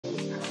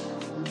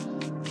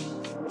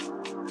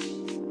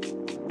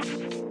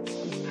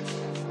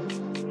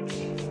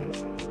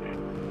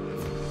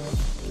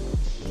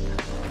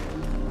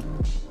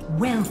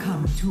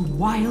to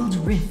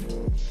Wildrift.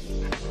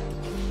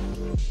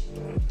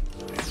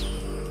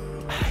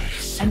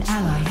 An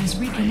ally has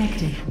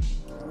reconnected.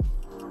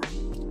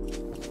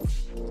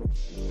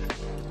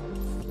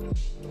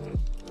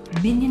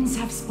 Minions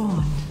have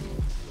spawned.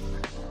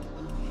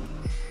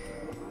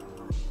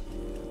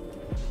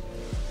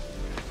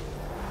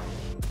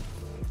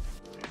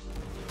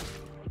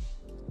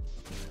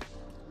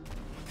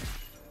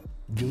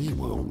 They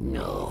won't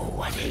know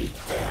what ate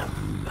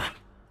them.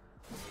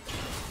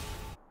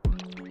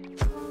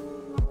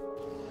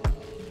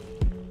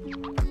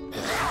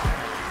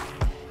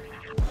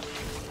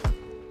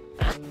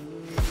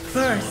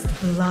 First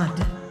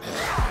blood.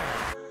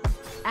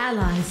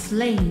 Ally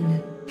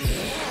slain.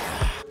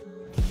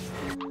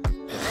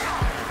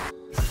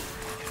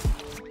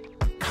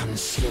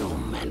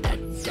 Consume and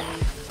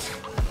adapt.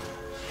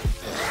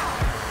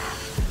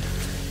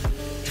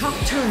 Top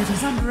turret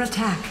is under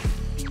attack.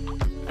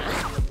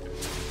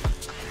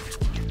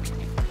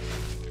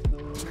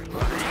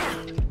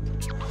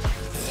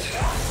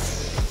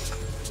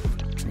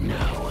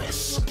 No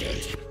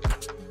escape.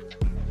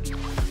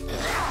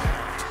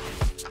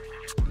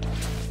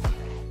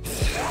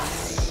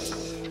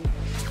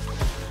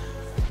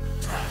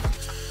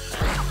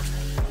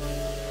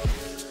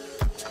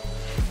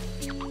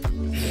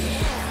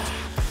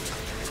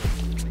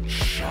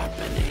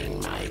 Sharpening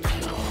my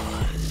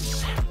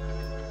claws.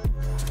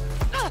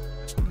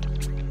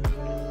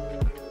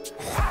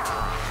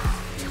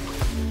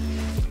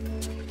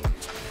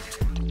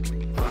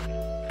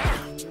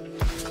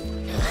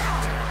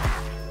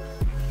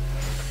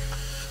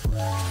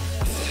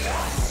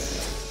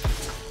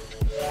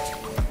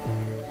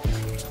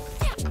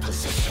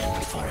 Position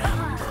for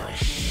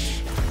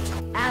ambush.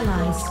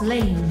 Ally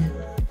slain.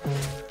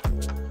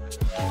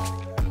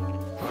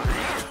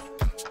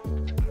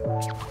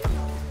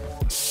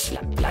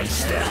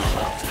 Slice them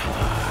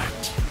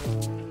apart.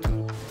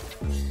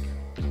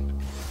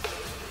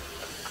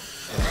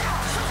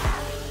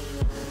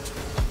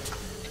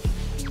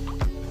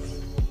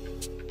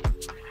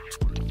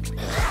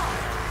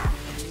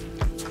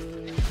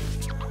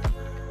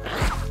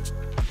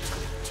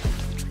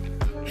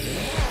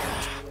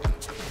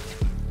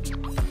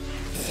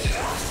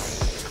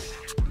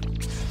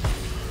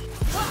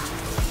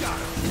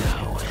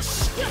 No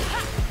escape.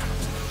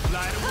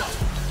 Light 'em up.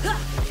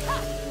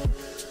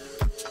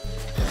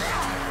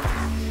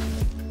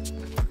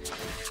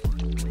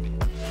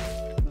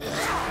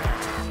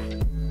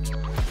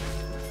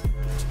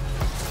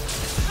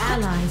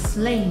 Ally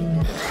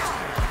slain.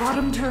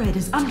 Bottom turret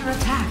is under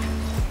attack.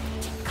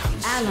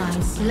 Ally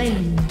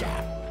slain.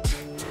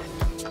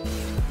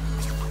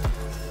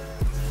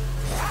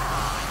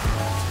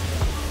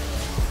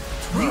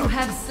 You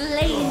have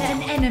slain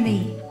an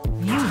enemy.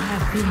 You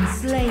have been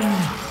slain.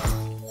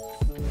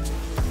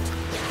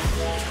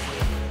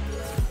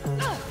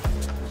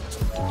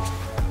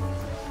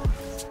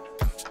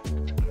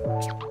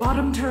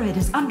 Bottom turret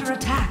is under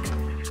attack.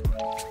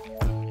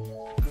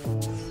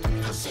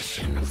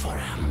 Position for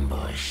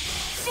ambush.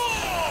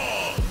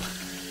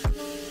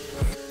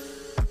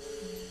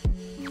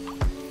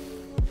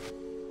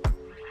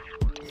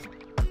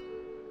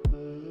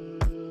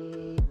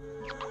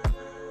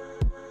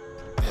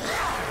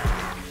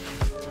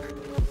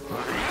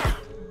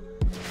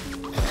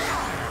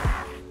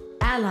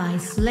 Ally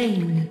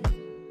slain.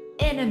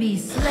 Enemy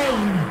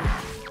slain.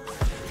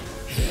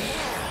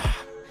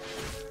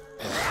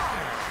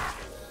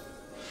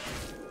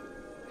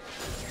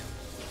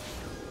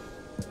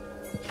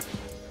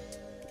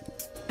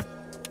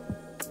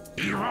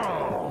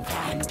 Evolve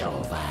and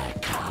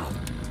overcome.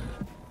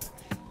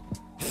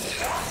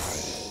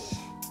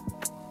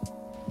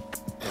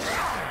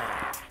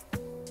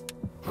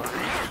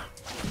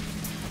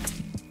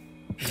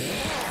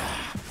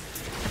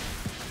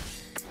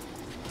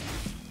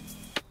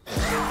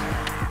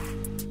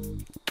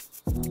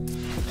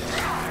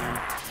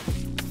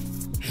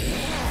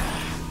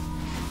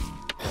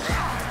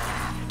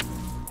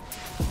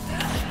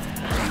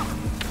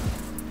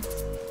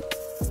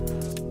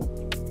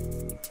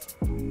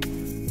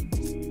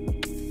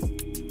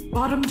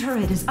 Bottom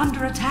turret is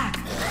under attack.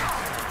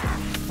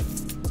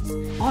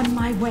 On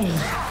my way.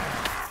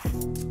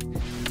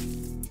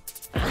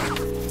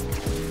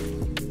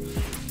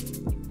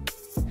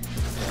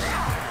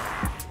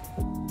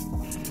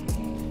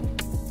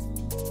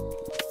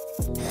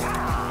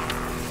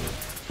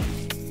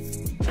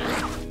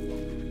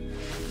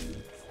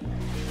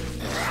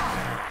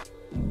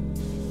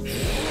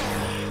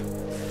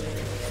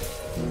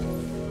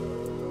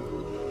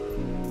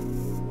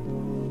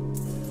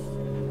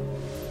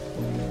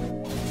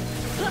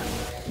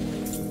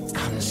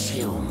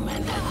 Consume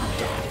and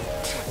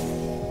adapt.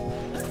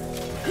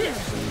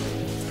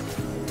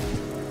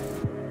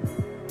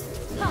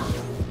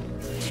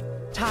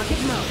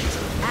 Target marked.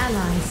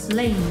 Ally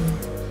slain.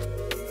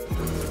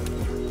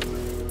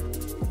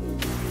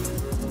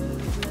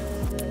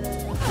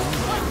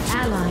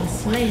 Ally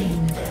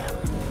slain.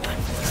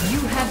 You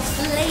have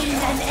slain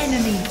an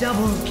enemy.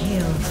 Double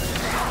kill.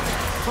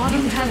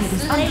 Bottom turret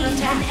is under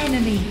attack. An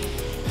enemy.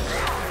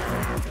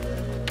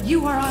 You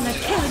are on a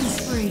killing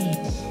spree.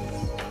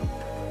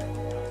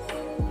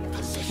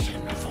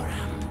 Position for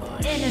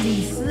ambush.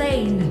 Enemy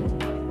slain.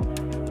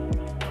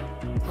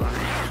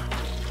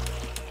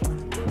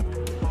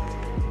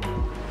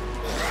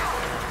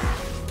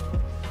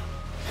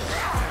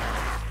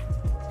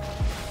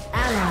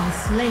 Ally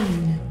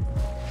slain.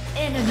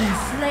 Enemy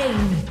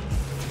slain.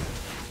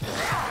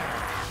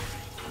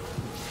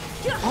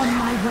 On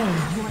my way,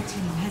 your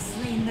team has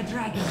slain the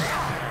dragon.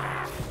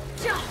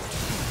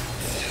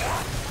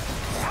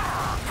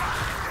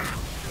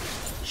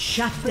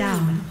 Shut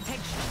down.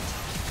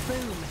 Headshot.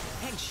 Boom.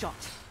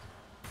 Headshot.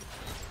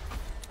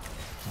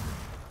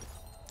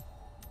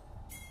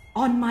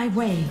 On my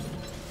way.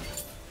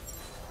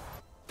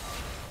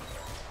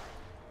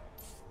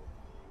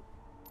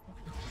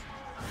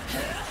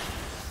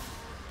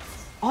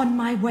 On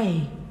my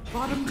way.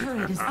 Bottom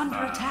turret is under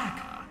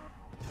attack.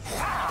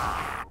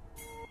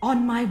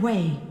 On my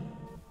way.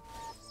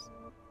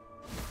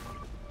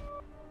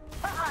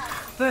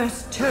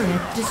 First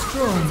turret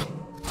destroyed.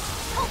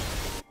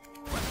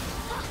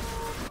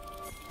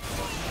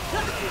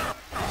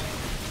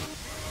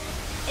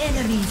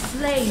 Enemy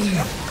slain.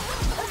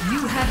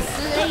 You have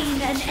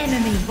slain an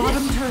enemy.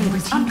 Bottom turret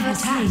is under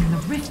attack. The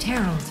Rift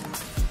Herald.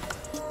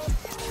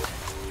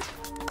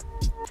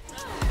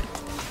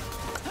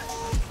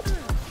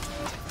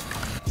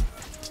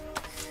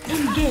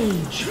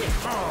 Engage.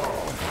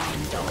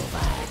 And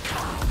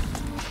overcome.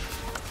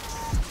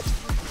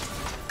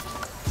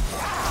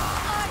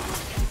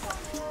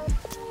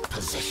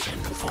 Position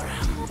for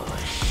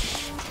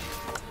ambush.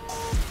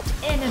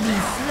 Enemy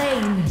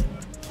slain.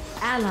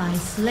 Ally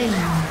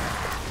slain.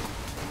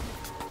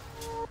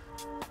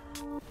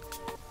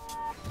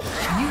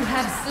 You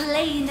have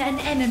slain an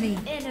enemy.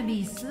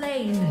 Enemy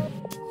slain.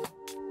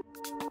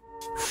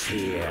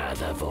 Fear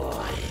the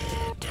void.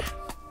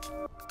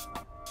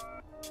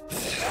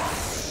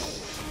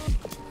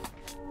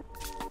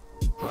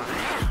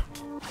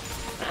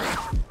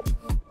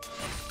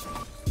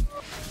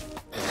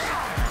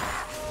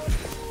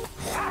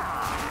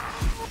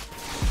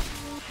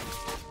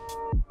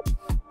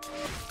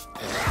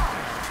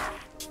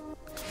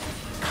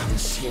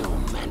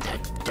 Consume and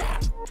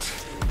adapt.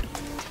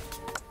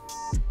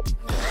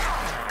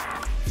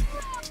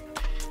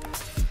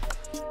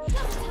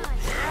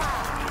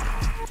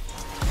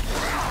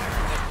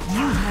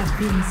 You have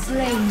been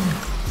slain.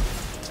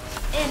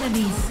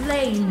 Enemy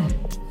slain.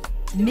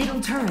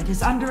 Middle turret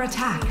is under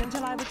attack.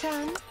 Until I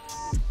return.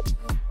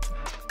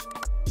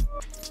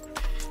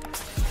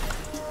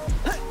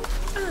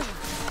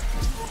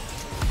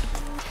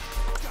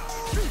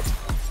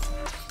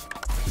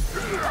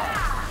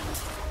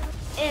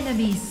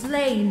 Enemy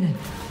slain.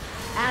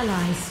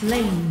 Ally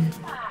slain.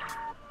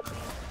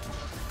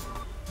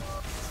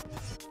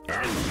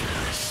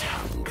 Endless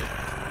hunger.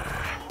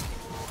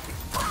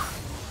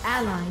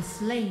 Ally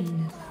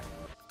slain.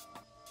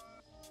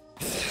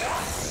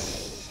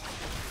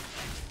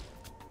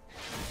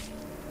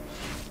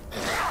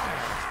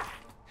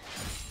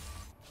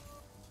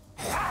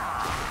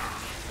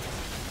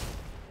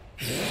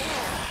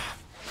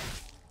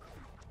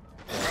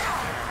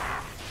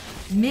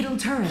 Middle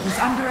turret is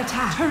under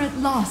attack. Turret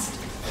lost.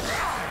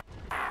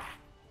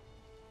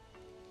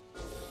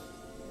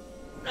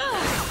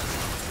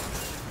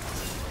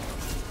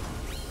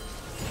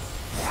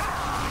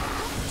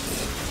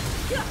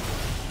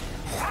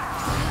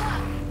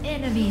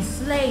 Enemy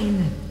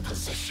slain.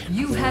 Position.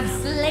 You have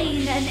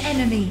slain an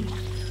enemy.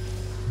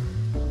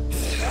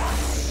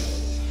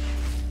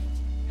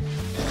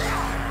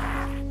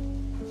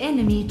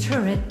 Enemy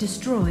turret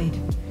destroyed.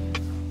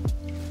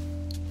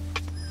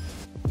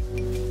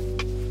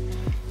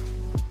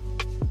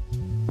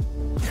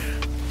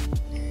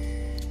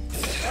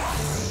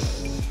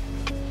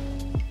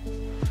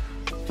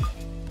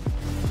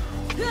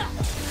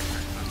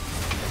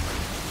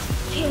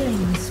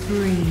 Killing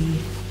spree.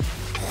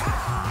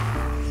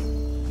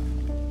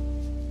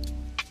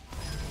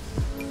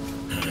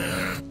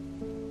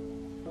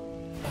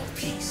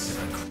 Piece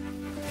of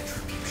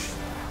retribution.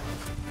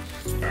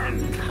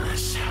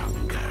 Endless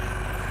hunger.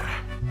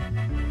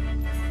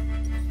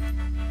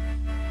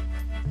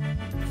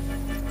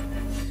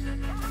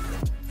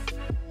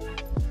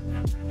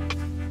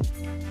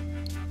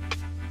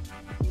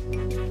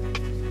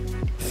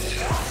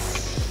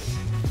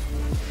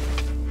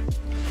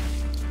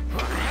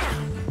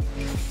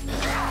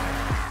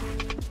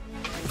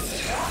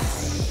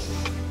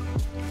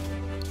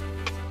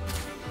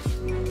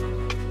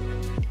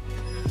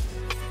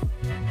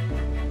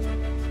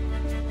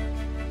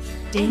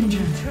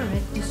 Danger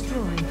turret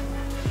destroyed.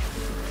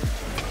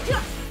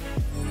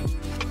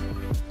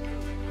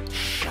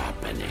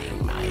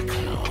 Sharpening my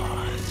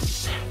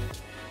claws.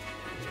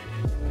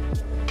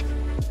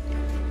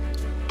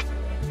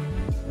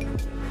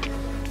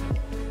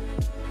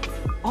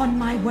 On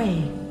my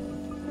way.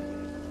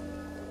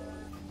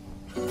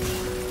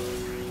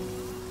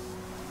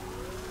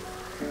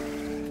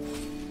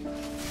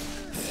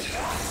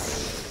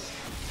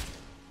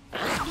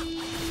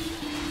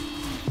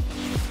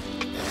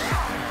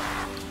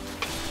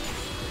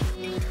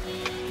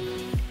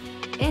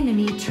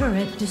 Enemy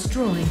turret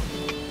destroyed.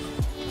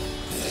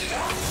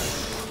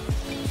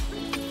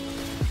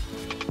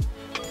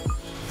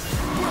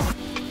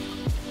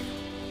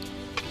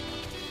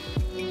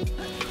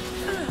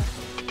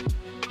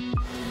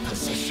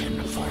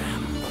 Position for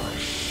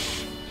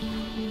ambush.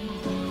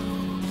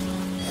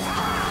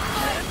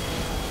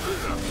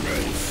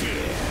 They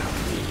fear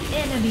me.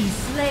 Enemy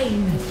slain.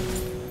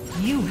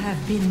 You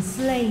have been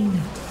slain.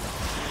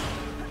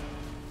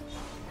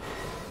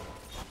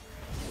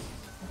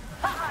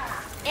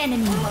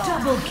 Enemy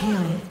double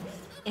kill.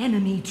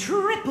 Enemy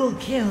triple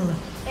kill.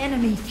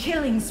 Enemy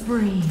killing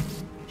spree.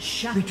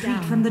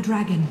 Retreat from the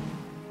dragon.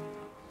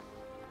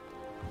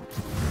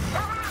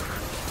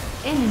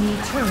 Enemy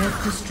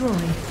turret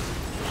destroyed.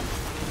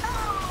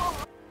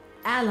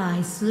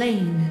 Ally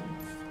slain.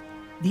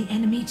 The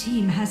enemy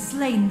team has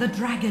slain the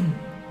dragon.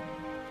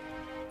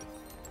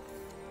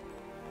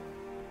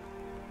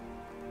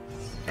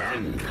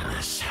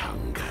 Endless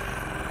hunger.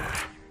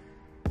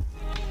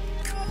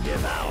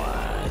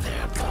 Devour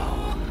their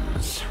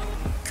bones.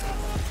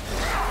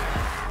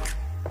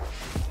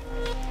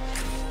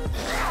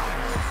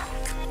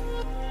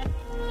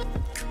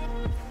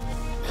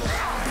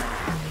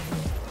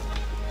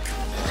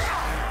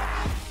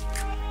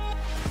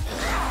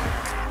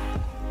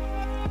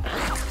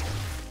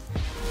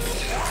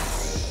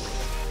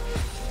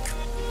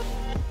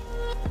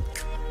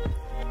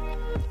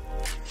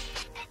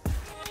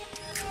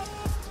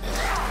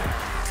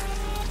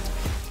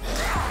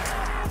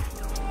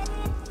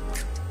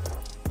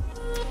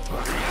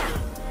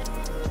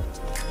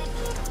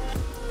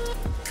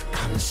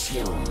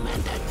 Consume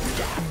and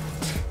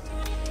adapt.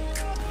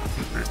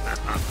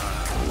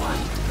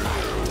 One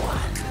by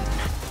one.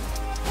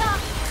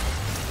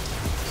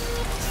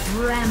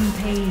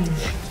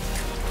 Rampage.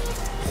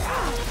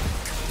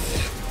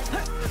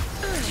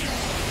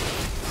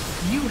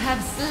 You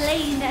have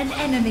slain an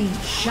enemy.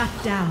 Shut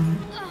down.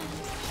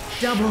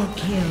 Double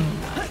kill.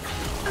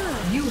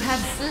 You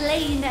have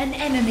slain an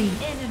enemy.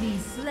 Enemy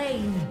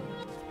slain.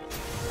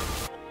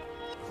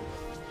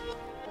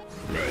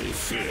 They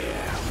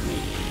fear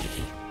me.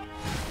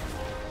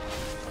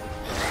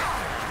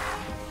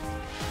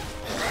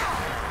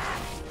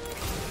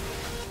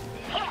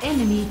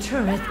 Enemy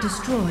turret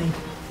destroyed.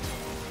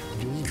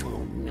 You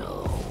will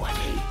know what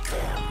ate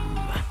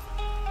them.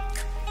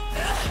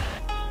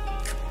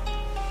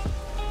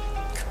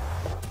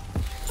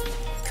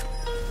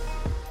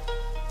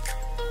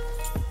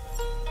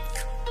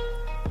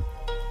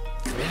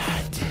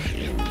 Blood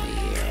in the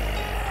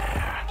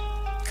air.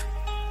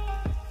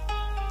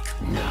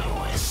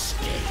 No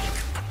escape.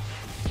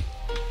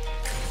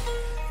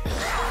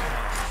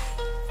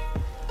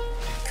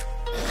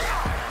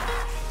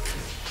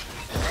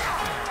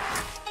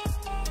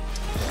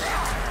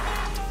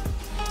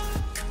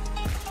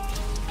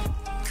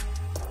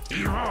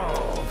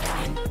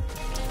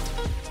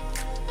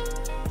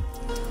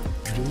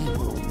 You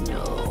will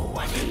know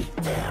what ate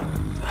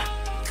them.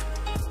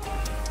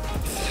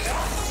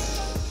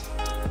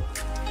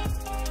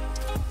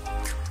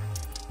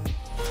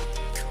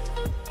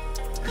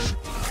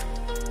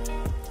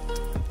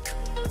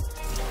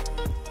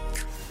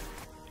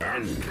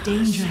 Endless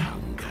Danger.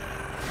 hunger.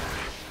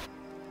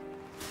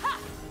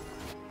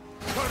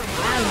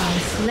 Ally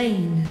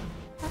slain.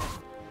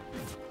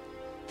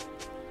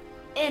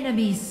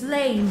 Enemy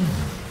slain.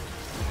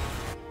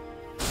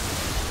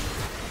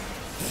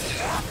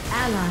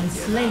 Ally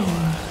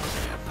slain.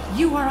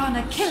 You are on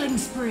a killing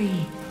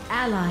spree.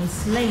 Ally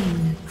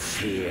slain.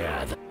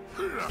 Fear the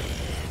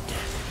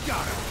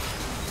Got him.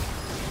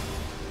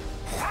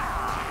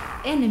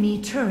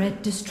 Enemy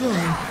turret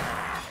destroyed.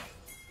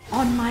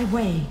 On my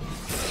way.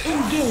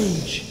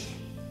 Engage.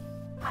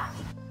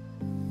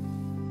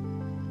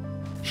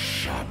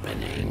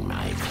 sharpening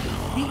my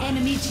claw. The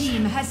enemy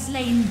team has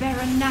slain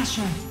Baron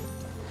Nashor.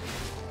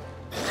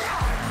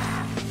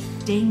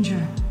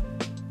 Danger.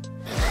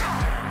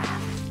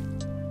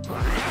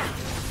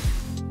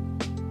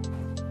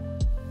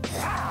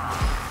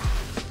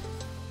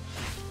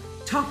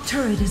 Top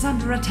turret is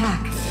under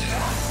attack.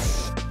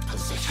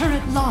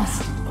 Turret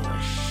lost.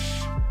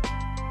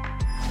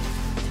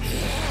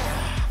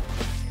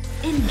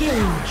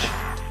 Engage.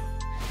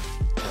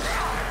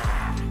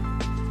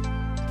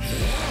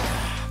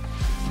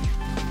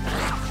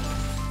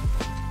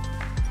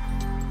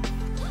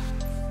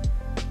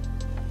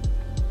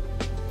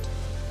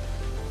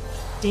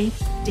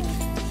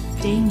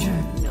 Danger.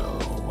 No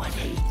one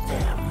ate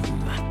them.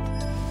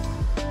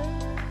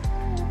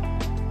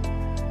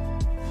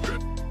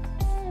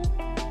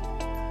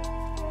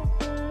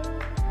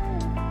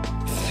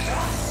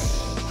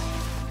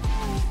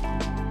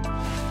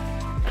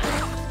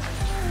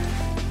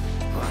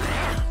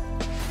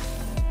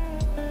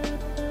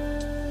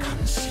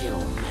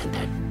 Consume and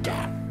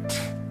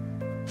adapt.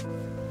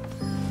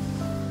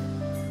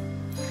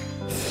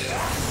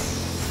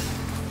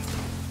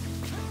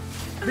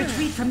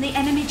 Retreat from the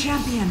enemy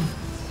champion.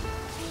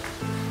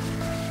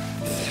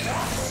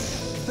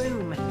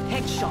 Boom.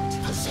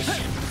 Headshot.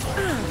 Position for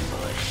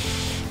ambush.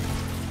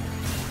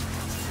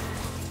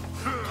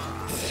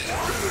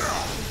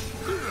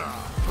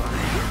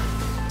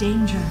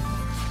 Danger.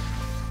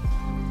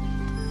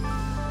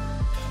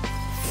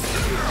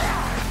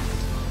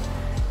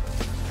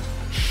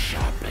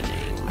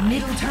 Sharpening.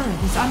 Middle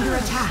turret is under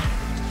attack.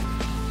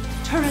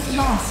 Turret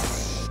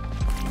lost.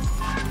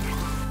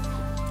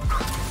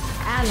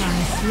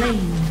 Ally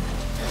slain.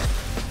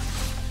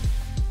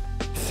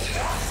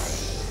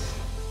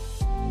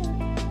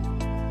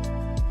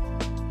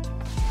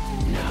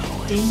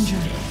 Danger.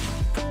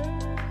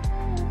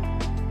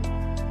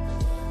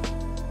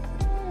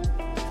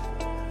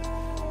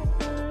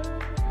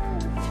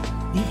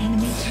 The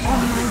enemy on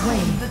my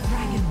way. The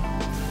dragon.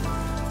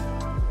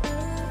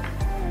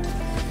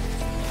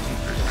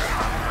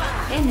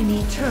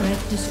 Enemy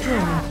turret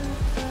destroyed.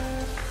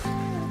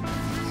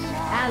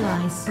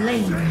 Ally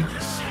slain.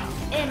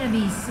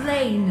 Enemy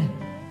slain.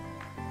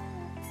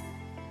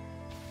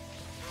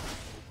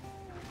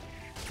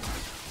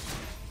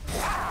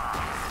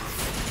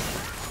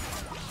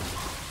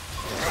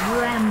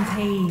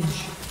 Rampage.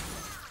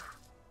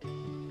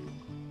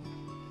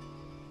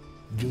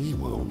 They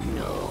won't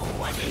know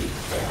what ate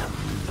them.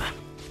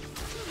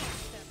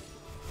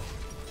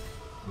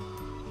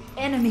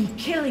 Enemy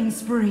killing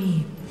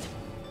spree.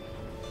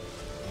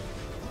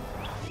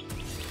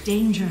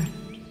 Danger.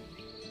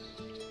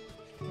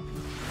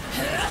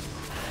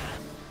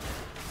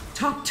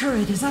 Top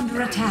turret is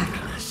under attack.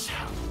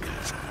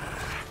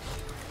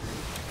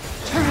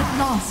 Turret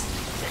lost.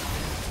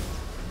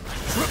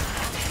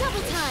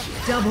 Double time.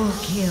 Double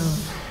kill.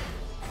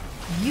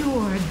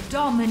 You're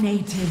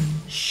dominating.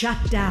 Shut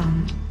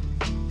down.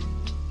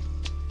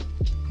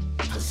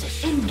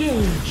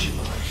 Engage.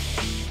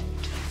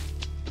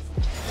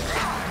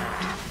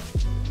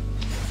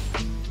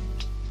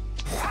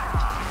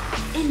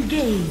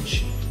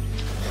 Engage.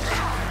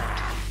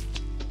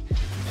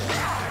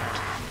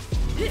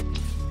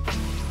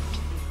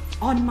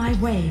 On my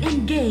way.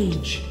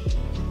 Engage.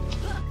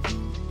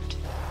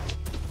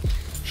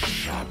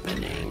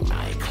 Sharpening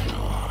my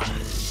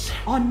claws.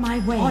 On my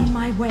way. On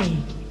my way.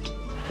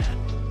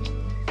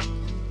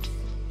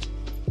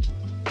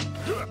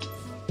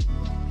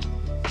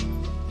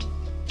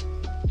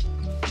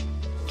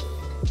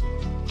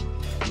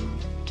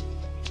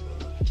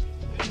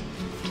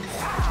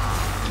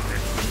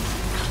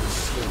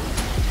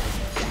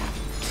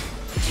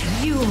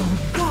 You're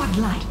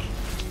godlike.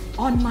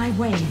 On my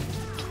way.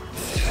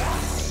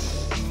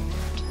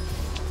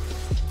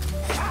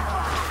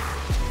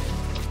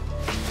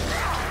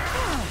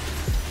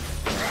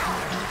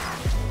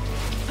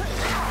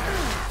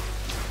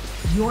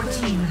 Your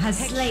team has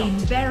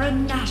slain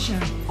Baron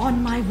Nashor.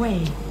 On my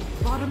way.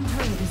 Bottom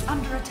turret is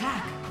under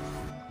attack.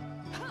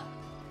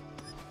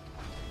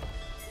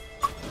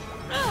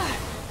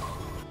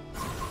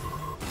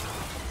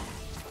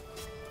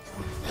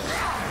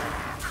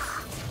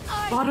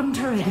 Bottom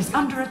turret is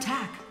under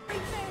attack.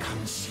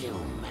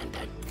 Consume and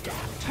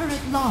adapt.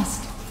 Turret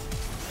lost.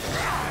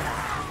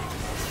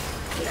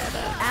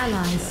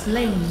 Ally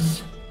slain.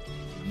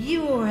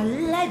 You're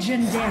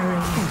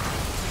legendary.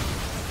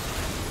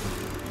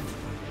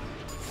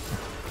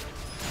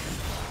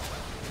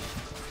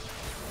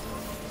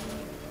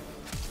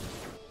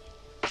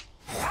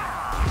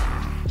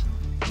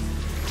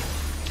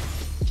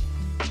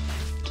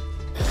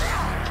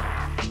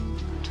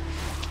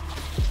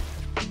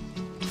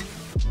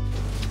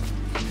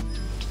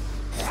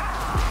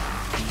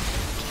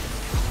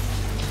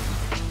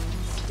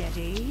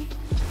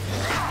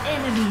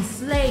 Enemy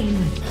slain.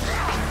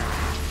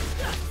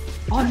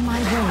 On my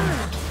way.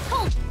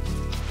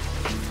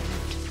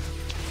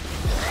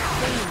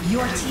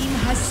 Your team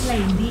has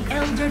slain the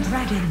Elder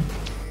Dragon.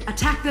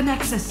 Attack the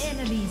Nexus.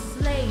 Enemy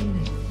slain.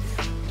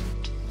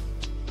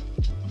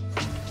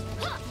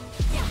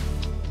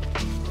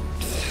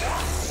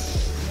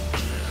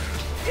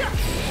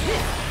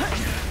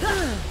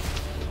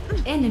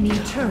 Enemy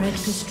turret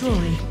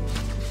destroyed.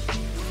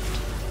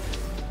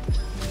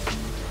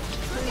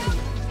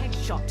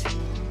 Headshot.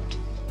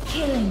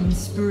 Killing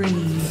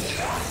spree.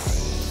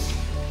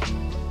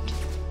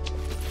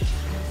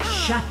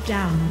 Shut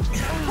down.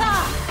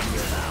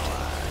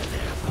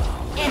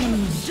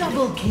 Enemy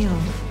double kill.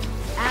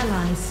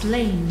 Ally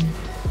slain.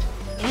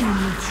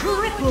 Enemy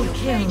triple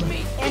kill.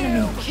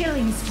 Enemy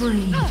killing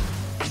spree.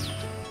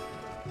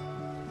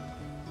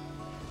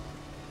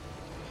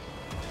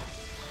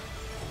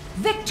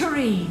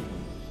 Victory!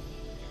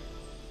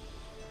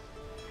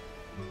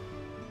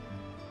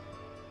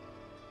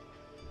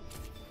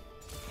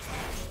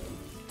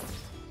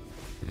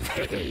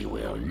 They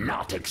will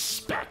not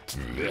expect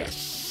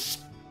this.